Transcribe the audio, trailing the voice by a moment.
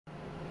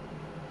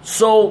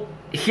So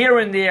here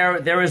and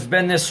there has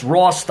been this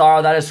Raw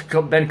star that has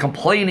been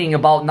complaining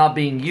about not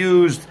being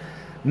used,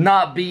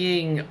 not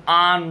being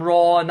on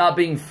Raw, not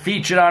being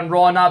featured on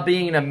Raw, not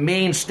being a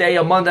mainstay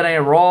of Monday Night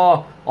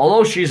Raw.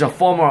 Although she's a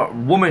former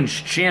women's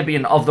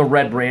champion of the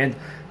Red brand,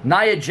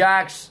 Nia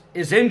Jax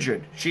is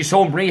injured. She's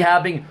home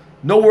rehabbing.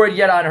 No word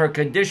yet on her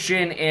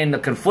condition and the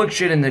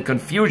confliction and the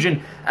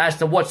confusion as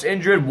to what's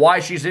injured, why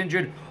she's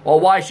injured, or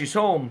why she's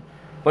home.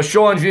 But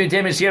Sean's View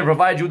Entertainment is here to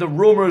provide you the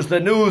rumors,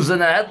 the news,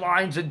 and the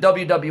headlines in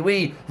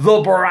WWE.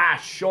 The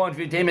brass. Sean's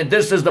View Entertainment.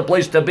 This is the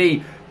place to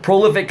be.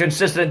 Prolific,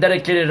 consistent, and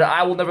dedicated.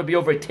 I will never be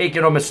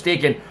overtaken or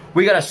mistaken.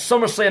 We got a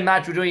SummerSlam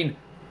match between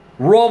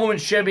Raw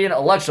Women's Champion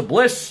Alexa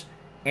Bliss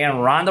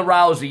and Ronda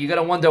Rousey. You're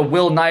going to wonder,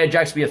 will Nia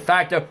Jax be a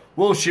factor?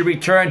 Will she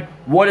return?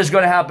 What is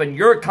going to happen?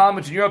 Your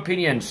comments and your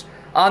opinions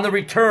on the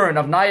return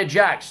of Nia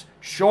Jax,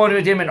 Sean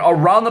Entertainment,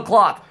 around the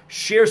clock.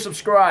 Share,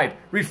 subscribe,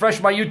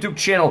 refresh my YouTube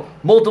channel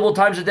multiple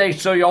times a day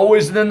so you're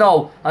always in the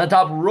know on the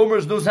top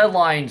rumors, news,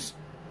 headlines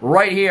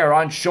right here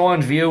on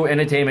Sean's View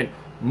Entertainment.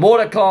 More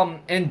to come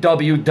in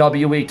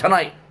WWE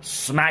tonight.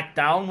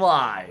 SmackDown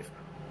Live.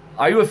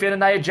 Are you a fan of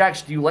Nia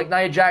Jax? Do you like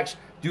Nia Jax?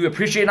 Do you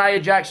appreciate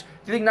Nia Jax?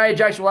 Do you think Nia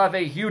Jax will have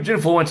a huge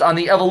influence on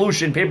the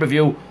Evolution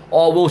pay-per-view,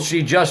 or will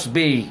she just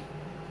be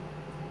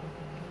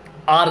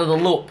out of the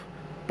loop?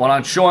 But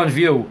on Sean's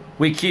View,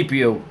 we keep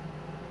you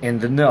in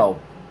the know.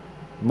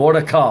 More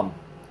to come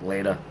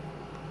later.